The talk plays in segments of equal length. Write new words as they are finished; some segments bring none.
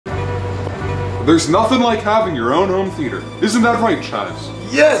There's nothing like having your own home theater. Isn't that right, Chives?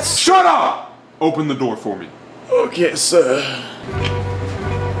 Yes! Shut up! Open the door for me. Okay, sir.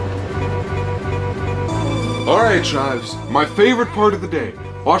 Alright, Chives. My favorite part of the day.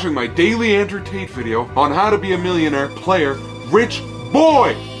 Watching my daily Andrew Tate video on how to be a millionaire, player, rich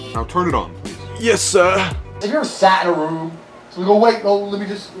boy! Now turn it on, please. Yes, sir. Have you ever sat in a room? So we go, wait, no, let me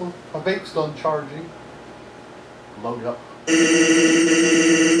just, my vape's done charging. Load it up.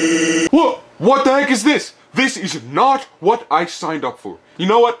 What the heck is this? This is not what I signed up for. You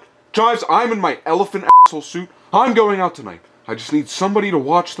know what? Chives, I'm in my elephant asshole suit. I'm going out tonight. I just need somebody to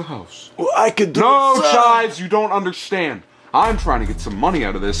watch the house. Well, I could do No, it, sir. Chives, you don't understand. I'm trying to get some money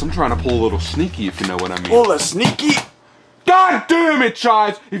out of this. I'm trying to pull a little sneaky, if you know what I mean. Pull a sneaky? God damn it,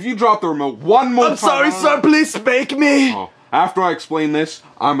 Chives! If you drop the remote one more time... I'm sorry, sir. Please spank me. Oh, after I explain this,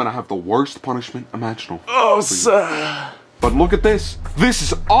 I'm gonna have the worst punishment imaginable. Oh, sir. But look at this. This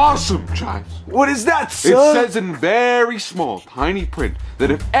is awesome, Chives. What is that, sir? It says in very small, tiny print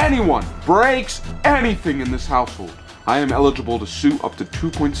that if anyone breaks anything in this household, I am eligible to sue up to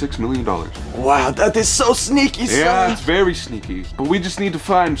 $2.6 million. Wow, that is so sneaky, sir. Yeah, it's very sneaky. But we just need to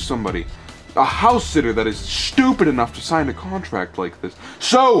find somebody. A house sitter that is stupid enough to sign a contract like this.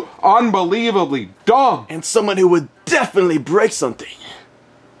 So unbelievably dumb. And someone who would definitely break something.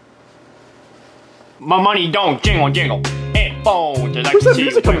 My money don't jingle jingle. It boom. Where's that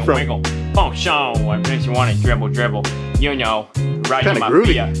music coming from? Wiggle. Boom, show. What makes you want to dribble, dribble? You know, right in my groovy.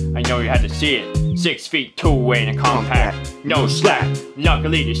 feet. I know you had to see it. 6 feet 2 in a compact. No slack.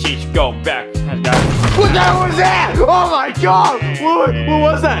 Luckily the seats go back. What the hell was that? Oh my god! What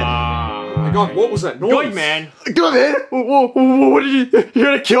was that? Oh my god, what was that noise? Good man. Goodman? What did you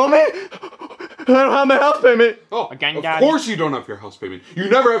gonna kill me? I don't have my house payment. Oh, Again, of Daddy? course you don't have your house payment. You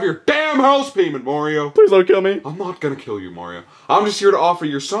never have your damn house payment, Mario. Please don't kill me. I'm not gonna kill you, Mario. I'm just here to offer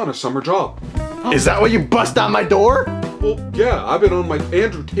your son a summer job. Is that why you bust down my door? Well, yeah, I've been on my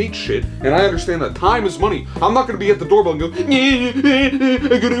Andrew Tate shit, and I understand that time is money. I'm not gonna be at the doorbell and go,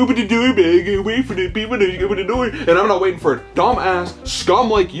 I gotta open the door, man. I gotta wait for the people to open the door. And I'm not waiting for a dumbass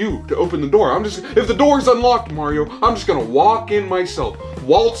scum like you to open the door. If the door's unlocked, Mario, I'm just gonna walk in myself,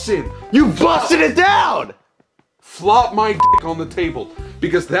 waltz in. You busted it down! Flop my dick on the table,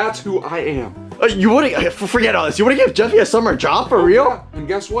 because that's who I am. You wanna, forget all this, you wanna give Jeffy a summer job for real? Yeah, and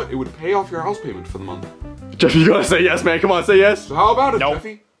guess what? It would pay off your house payment for the month. Jeffy, you gotta say yes, man, come on, say yes. So how about it, Nope.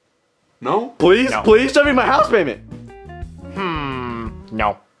 Jeffy? No? Please, No. please, Jeffy, my house payment.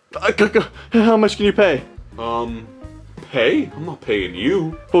 No. How much can you pay? Pay? I'm not paying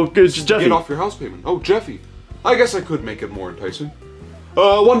you. Well, good, Jeffy. Get off your house payment. Oh, Jeffy. I guess I could make it more enticing.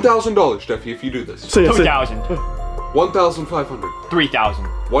 $1,000, Jeffy, if you do this. Say yes, say- 2,000. 1,500. 3,000.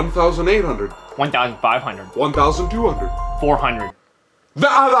 1,800. 1,500. 1,200. 400.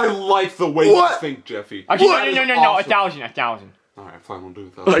 I like the way What? you think, Jeffy. Okay, What? no, Awesome. 1,000, 1,000. Alright, fine, we'll do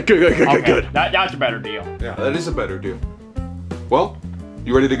 1,000. Alright, good. Okay, that's a better deal. Yeah, that is a better deal. Well,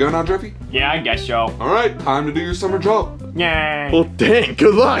 you ready to go now, Jeffy? Yeah, I guess so. Alright, time to do your summer job. Yay. Well, dang,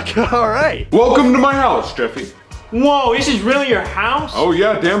 good luck. Alright. Welcome to my house, Jeffy. Whoa, this is really your house? Oh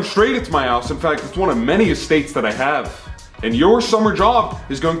yeah, damn straight it's my house. In fact, it's one of many estates that I have. And your summer job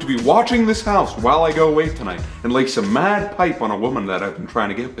is going to be watching this house while I go away tonight and lay some mad pipe on a woman that I've been trying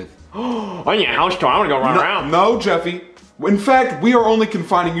to get with. I need a house tour. I want to go run around. No, Jeffy. In fact, we are only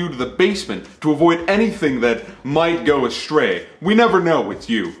confining you to the basement to avoid anything that might go astray. We never know with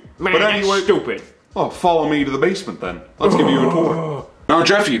you. Man, but anyway, that's stupid. Oh, follow me to the basement then. Let's give you a tour. Now,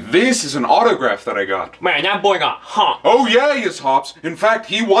 Jeffy, this is an autograph that I got. Man, that boy got humped. Oh yeah, he is, Hops. In fact,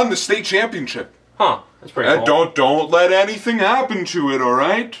 he won the state championship. Huh, that's pretty cool. Don't let anything happen to it,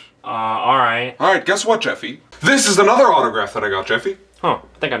 alright? Alright. Alright, guess what, Jeffy? This is another autograph that I got, Jeffy. Huh,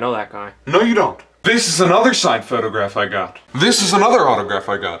 I think I know that guy. No, you don't. This is another signed photograph I got. This is another autograph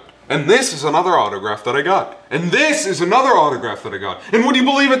I got. And this is another autograph that I got. And this is another autograph that I got. And would you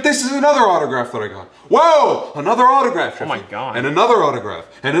believe it? This is another autograph that I got. Whoa! Another autograph, Jeffy. Oh my God. And another autograph.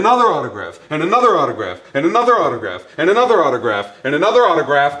 And another autograph. And another autograph. And another autograph. And another autograph. And another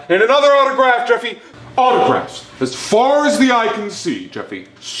autograph. And another autograph, Jeffy. Autographs. As far as the eye can see, Jeffy.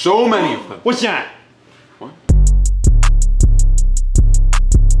 So many of them. What's that? What?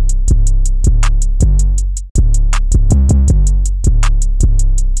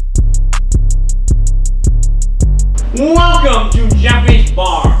 Welcome to Jeffy's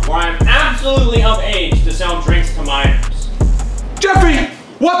Bar, where I'm absolutely of age to sell drinks to minors. Jeffy!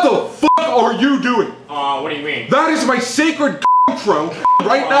 What the fuck are you doing? What do you mean? That is my sacred GoPro.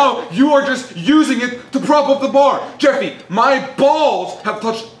 Right now, you are just using it to prop up the bar. Jeffy, my balls have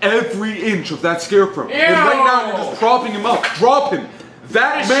touched every inch of that scarecrow. And right now, you're just propping him up. Drop him.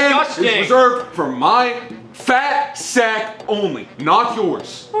 That man is reserved for my fat sack only, not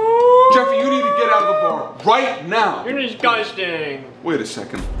yours. Jeffy, you need to get out of the bar right now. You're disgusting. Wait a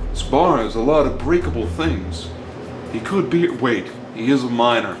second. This bar has a lot of breakable things. He could be. Wait, he is a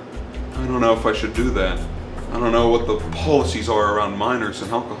minor. I don't know if I should do that. I don't know what the policies are around minors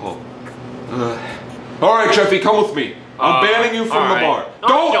and alcohol. All right, Jeffy, come with me. I'm banning you from the bar.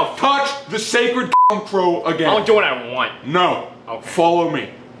 Don't touch the sacred crow again. I'll do what I want. No. Okay. Follow me.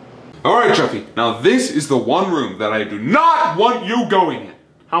 All right, Jeffy. Now this is the one room that I do not want you going in.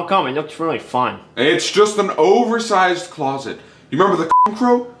 How come? It looks really fun. It's just an oversized closet. You remember the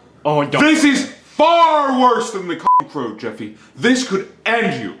crow? Oh, don't. This is far worse than the crow, Jeffy. This could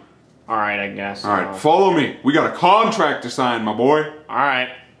end you. All right, I guess. All right, follow me. We got a contract to sign, my boy. All right.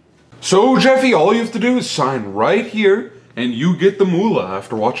 So, Jeffy, all you have to do is sign right here, and you get the moolah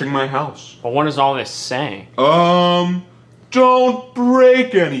after watching my house. But what does all this say? Don't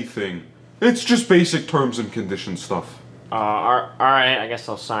break anything. It's just basic terms and conditions stuff. All right, I guess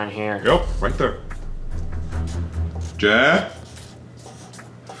I'll sign here. Yep, right there.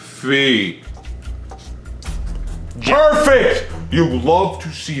 Jeffy. Perfect! You love to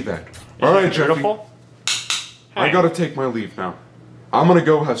see that. All right, Jeffy. Beautiful? I Hey. gotta take my leave now. I'm gonna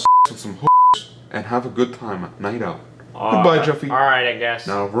go have sex with some hooks and have a good time at night out. Goodbye, Jeffy. All right, I guess.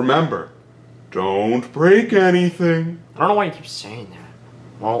 Now remember, don't break anything. I don't know why you keep saying that.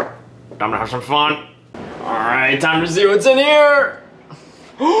 Well, time to have some fun. All right, time to see what's in here.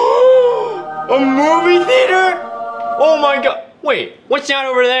 A movie theater? Oh my god. Wait, what's that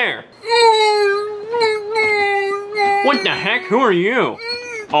over there? What the heck? Who are you?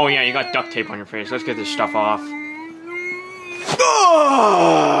 Oh yeah, you got duct tape on your face. Let's get this stuff off.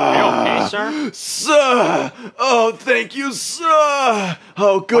 Are you okay, sir? Sir! Oh, thank you, sir!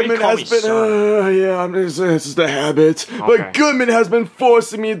 Oh, Goodman call has me been, sir? it's just a habit. Okay. But Goodman has been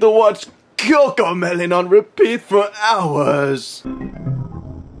forcing me to watch Cocomelon on repeat for hours.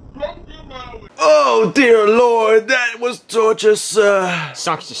 Oh, dear Lord, that was torture, sir.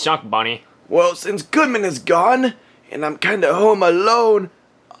 Sucks to suck, bunny. Well, since Goodman is gone, and I'm kinda home alone,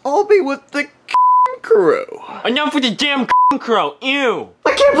 I'll be with the crew. Enough with the damn crow. Ew.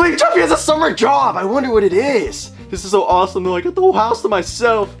 I can't believe Jeffy has a summer job. I wonder what it is. This is so awesome though. I got the whole house to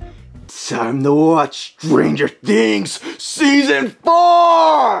myself. Time to watch Stranger Things Season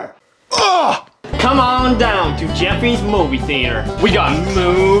 4! Ugh! Come on down to Jeffy's movie theater. We got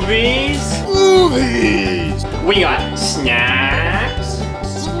movies. Movies! We got snacks.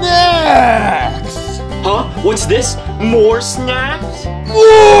 Snacks! Huh? What's this? More snacks?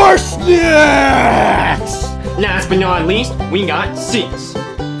 More snacks! Last but not least, we got seats.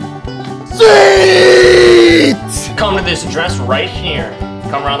 Seats! Come to this address right here.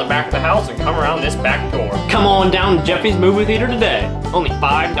 Come around the back of the house and come around this back door. Come on down to Jeffy's movie theater today. Only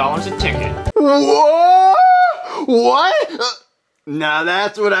 $5 a ticket. Whoa! What? Now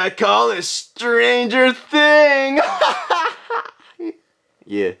that's what I call a Stranger Thing.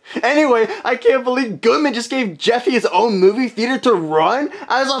 Yeah. Anyway, I can't believe Goodman just gave Jeffy his own movie theater to run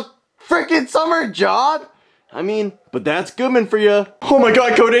as a freaking summer job. I mean, but that's Goodman for you. Oh my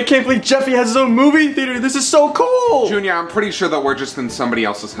god, Cody, I can't believe Jeffy has his own movie theater. This is so cool. Junior, I'm pretty sure that we're just in somebody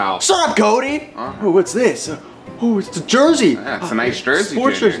else's house. Shut up, Cody. Oh, what's this? Oh, it's the jersey. Yeah, it's a nice jersey,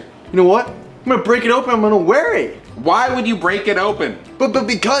 Sports Junior. jersey. You know what? I'm gonna break it open. I'm gonna wear it. Why would you break it open? But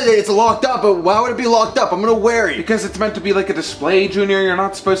because it's locked up. But why would it be locked up? I'm gonna wear it. Because it's meant to be like a display, Junior. You're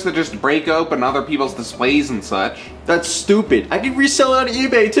not supposed to just break open other people's displays and such. That's stupid. I could resell it on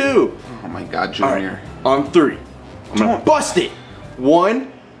eBay too. Oh my god, Junior. All right, on 3. I'm gonna bust it.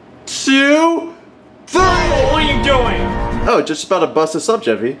 1, 2, 3. What are you doing? Oh, just about to bust this up,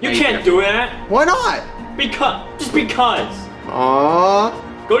 Jeffy. You can't do that. Why not? Just because. Aww.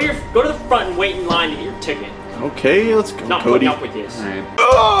 Go to the front and wait in line to get your ticket. Okay, let's go, Not Cody. putting up with this. Alright.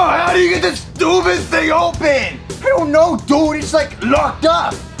 Oh, how do you get this stupid thing open? I don't know, dude. It's like locked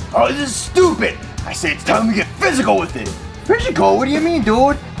up. Oh, this is stupid. I say it's time to get physical with it. Physical? What do you mean,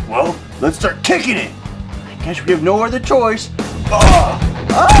 dude? Well, let's start kicking it. I guess we have no other choice.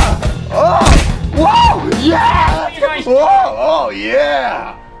 Whoa! Yeah! What are you guys Whoa! Oh,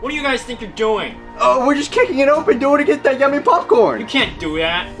 yeah! What do you guys think you're doing? Oh, we're just kicking it open, dude, to get that yummy You popcorn. can't do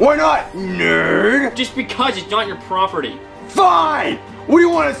that. Why not, nerd? Just because it's not your property. Fine! What do you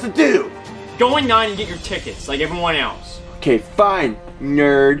want us to do? Go in line and get your tickets like everyone else. Okay, fine,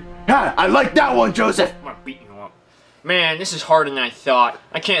 nerd. Ha! I like that one, Joseph. I'm gonna beat you up. Man, this is harder than I thought.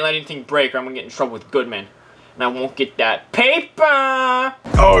 I can't let anything break or I'm gonna get in trouble with Goodman. And I won't get that paper!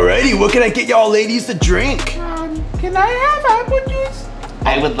 Alrighty, what can I get y'all ladies to drink? Can I have apple juice?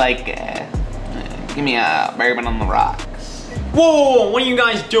 I would like, give me a bourbon on the rocks. Whoa, what are you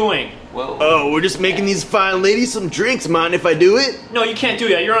guys doing? Well, Oh, we're just making these fine ladies some drinks. Mind if I do it? No, you can't do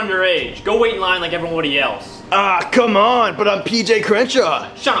that. You're underage. Go wait in line like everybody else. Ah, come on, but I'm PJ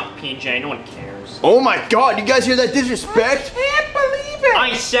Crenshaw. Shut up, PJ. No one cares. Oh my god, you guys hear that disrespect? Can't believe it.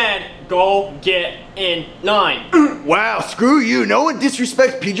 I said go get in line. Wow, screw you. No one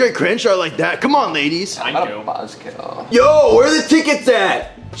disrespects PJ Crenshaw like that. Come on, ladies. I do. buzzkill. Yo, where are the tickets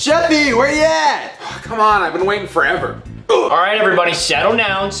at? Jeffy, where you at? Come on, I've been waiting forever. Alright, everybody, settle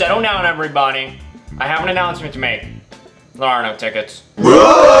down, everybody. I have an announcement to make. There are no tickets.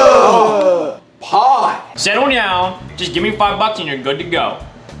 Pie. Settle down, just give me $5 and you're good to go.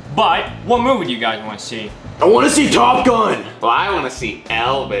 But, what movie do you guys want to see? I want to see Top Gun. Well, I want to see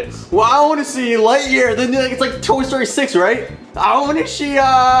Elvis. Well, I want to see Lightyear. Then it's like Toy Story 6, right? I want to see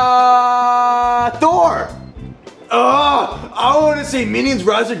Thor. I want to see Minions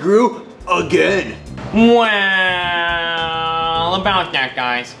Rise of Gru again. Well, about that,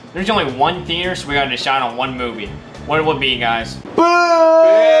 guys. There's only one theater, so we gotta decide on one movie. What will it be, guys? Boo!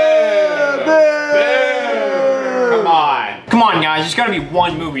 Come on. Come on, guys. There's gotta be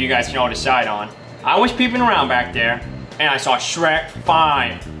one movie you guys can all decide on. I was peeping around back there, and I saw Shrek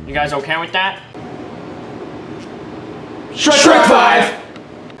 5. You guys okay with that? Shrek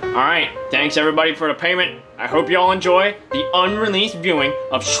 5! Alright, thanks everybody for the payment. I hope you all enjoy the unreleased viewing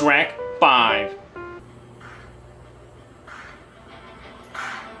of Shrek 5.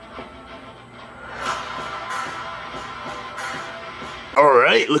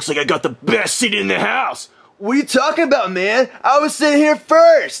 Alright, looks like I got the best seat in the house. What are you talking about, man? I was sitting here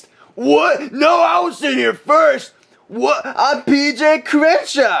first. What? No, I was sitting here first. What? I'm PJ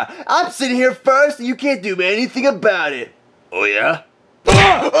Crenshaw. I'm sitting here first and you can't do anything about it. Oh, yeah? Hey,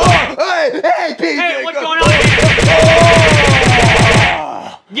 PJ! Hey, what's going on here?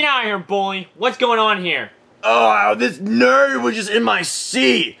 Get out of here, bully. What's going on here? Oh, this nerd was just in my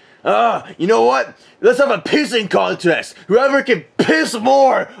seat. You know what? Let's have a pissing contest. Whoever can piss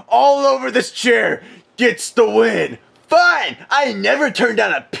more all over this chair gets the win. Fine! I never turned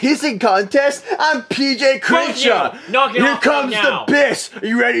down a pissing contest. I'm PJ Crenshaw. Knock it Here off comes right the now. piss. Are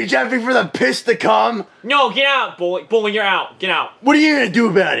you ready, Jeffy, for the piss to come? No, get out, bully. Bully, you're out. Get out. What are you gonna do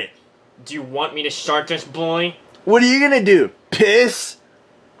about it? Do you want me to start this, bully? What are you gonna do? Piss?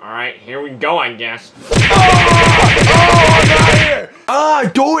 Alright, here we go, I guess. I'm out here!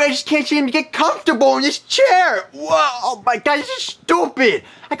 Dude, I just can't seem to get comfortable in this chair. Whoa, oh my god, this is stupid.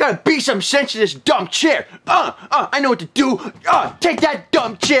 I gotta beat some sense to this dumb chair. I know what to do. Take that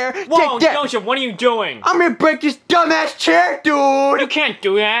dumb chair. Whoa, Take that. Joseph, what are you doing? I'm gonna break this dumbass chair, You dude. can't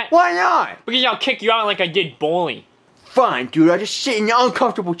do that. Why not? Because I'll kick you out like I did bully. Fine, dude, I just sit in your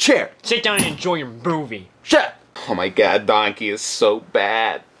uncomfortable chair. Sit down and enjoy your movie. Shut up. Oh my god, Donkey is so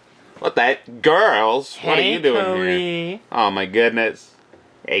bad. What that? Girls? What are you doing here? Oh my goodness.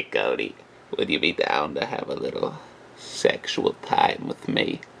 Hey Cody, would you be down to have a little sexual time with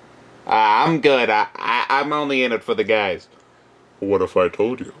me? I'm good. I'm only in it for the guys. What if I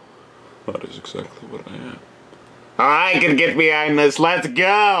told you? That is exactly what I am. I can get behind this. Let's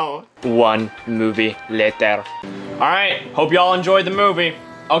go. One movie later. Alright, hope y'all enjoyed the movie.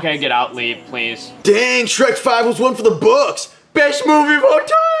 Okay, get out, leave, please. Dang, Shrek 5 was one for the books. Best movie of all time.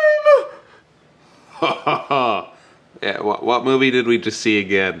 Yeah, what movie did we just see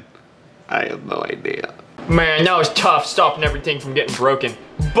again? I have no idea. Man, that was tough, stopping everything from getting broken.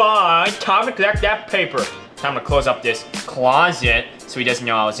 But, time to collect that paper. Time to close up this closet so he doesn't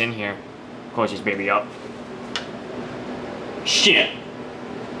know I was in here. Close this baby up. Shit.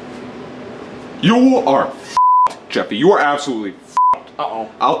 You are f***ed, Jeffy. You are absolutely f***ed. Uh-oh.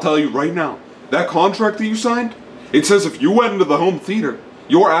 I'll tell you right now, that contract that you signed, it says if you went into the home theater,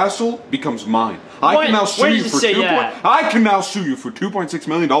 your asshole becomes mine. I can now sue you for $2.6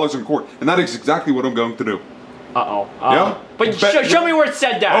 million in court, and that is exactly what I'm going to do. Uh-oh. Yeah? But show me where it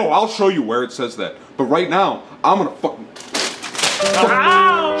said that. Oh, I'll show you where it says that. But right now, I'm gonna fucking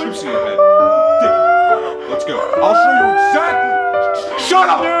Ow! chips in your head. Dick. Let's go. I'll show you exactly. Shut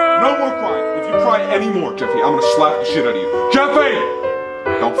up! No more crying. If you cry anymore, Jeffy, I'm gonna slap the shit out of you. Jeffy!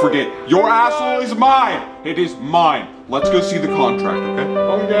 Don't forget, your asshole is mine. It is mine. Let's go see the contract, okay?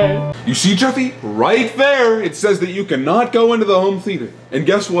 Okay. You see, Jeffy? Right there, it says that you cannot go into the home theater. And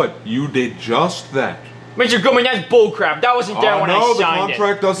guess what? You did just that. Mr. Goodman, that's bullcrap. That wasn't there when I No, the signed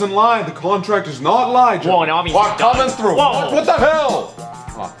contract doesn't lie. The contract does not lie, Jeffy. Whoa, now What, coming through? Whoa. What the hell?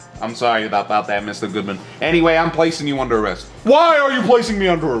 Oh, I'm sorry about that, Mr. Goodman. Anyway, I'm placing you under arrest. Why are you placing me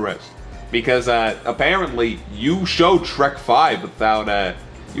under arrest? Because, apparently, you showed Shrek 5 without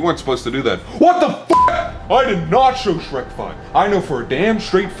You weren't supposed to do that. What the f? I did not show Shrek 5. I know for a damn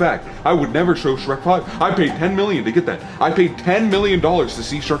straight fact, I would never show Shrek 5. I paid $10 million to get that. I paid $10 million to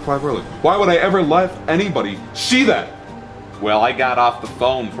see Shrek 5 early. Why would I ever let anybody see that? Well, I got off the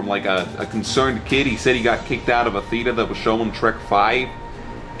phone from like a concerned kid. He said he got kicked out of a theater that was showing Shrek 5.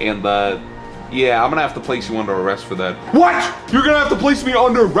 And, yeah, I'm gonna have to place you under arrest for that. What? You're gonna have to place me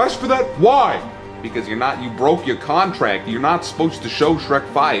under arrest for that? Why? Because you broke your contract. You're not supposed to show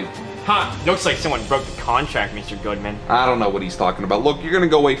Shrek 5. Huh, looks like someone broke the contract, Mr. Goodman. I don't know what he's talking about. Look, you're gonna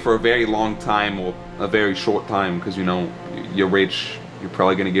go away for a very long time or a very short time because, you know, you're rich. You're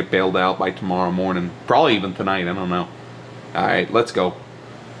probably gonna get bailed out by tomorrow morning. Probably even tonight, I don't know. Alright, let's go.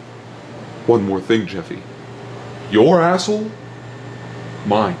 One more thing, Jeffy. Your asshole,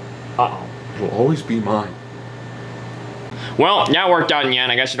 mine. Uh-oh. It'll always be mine. Well, that worked out in the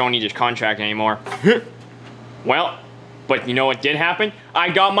end. I guess I don't need this contract anymore. Well, but you know what did happen? I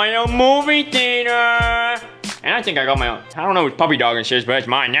got my own movie theater! And I think I got my own, I don't know what Puppy Dog is, but it's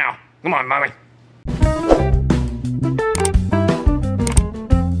mine now. Come on, mommy.